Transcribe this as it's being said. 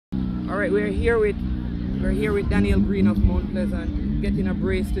All right, we're here with Daniel Green of Mount Pleasant, getting a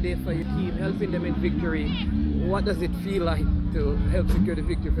brace today for your team, helping them in victory. What does it feel like to help secure the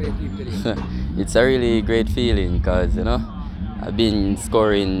victory for your team today? It's a really great feeling because I've been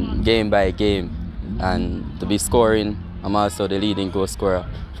scoring game by game, and to be scoring, I'm also the leading goal scorer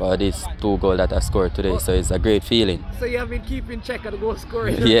for these 2 goals that I scored today. So it's a great feeling. So you have been keeping check of the goal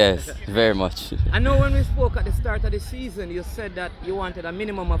scoring? Yes, very much. I know when we spoke at the start of the season, you said that you wanted a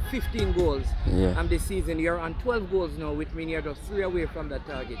minimum of 15 goals this season. You're on 12 goals now, which means you're just 3 away from that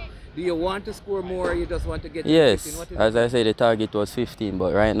target. Do you want to score more, or you just want to get to 15? As I say, the target was 15,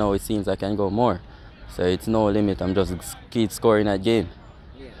 but right now it seems I can go more. So it's no limit. I'm just keep scoring that game.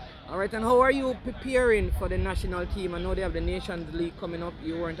 All right, and how are you preparing for the national team? I know they have the Nations League coming up.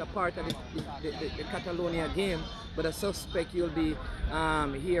 You weren't a part of the Catalonia game, but I suspect you'll be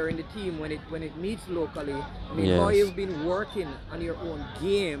here in the team when it meets locally. I mean, how you've been working on your own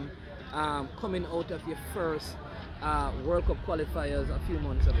game coming out of your first World Cup qualifiers a few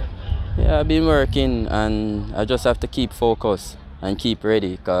months ago? Yeah, I've been working, and I just have to keep focused and keep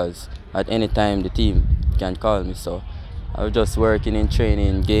ready, because at any time the team can call me. So I was just working in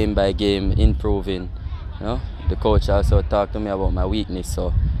training, game by game, improving. The coach also talked to me about my weakness,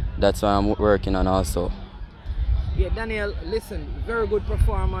 so that's what I'm working on also. Yeah, Daniel, listen, very good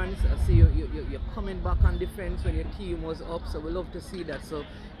performance. I see you're coming back on defense when your team was up, so we love to see that. So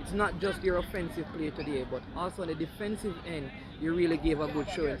it's not just your offensive play today, but also on the defensive end, you really gave a good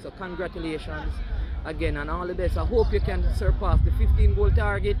showing. So congratulations again, and all the best. I hope you can surpass the 15-goal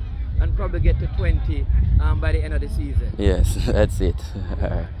target and probably get to 20 by the end of the season. Yes, that's it.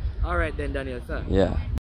 All right then, Daniel, sir. Yeah.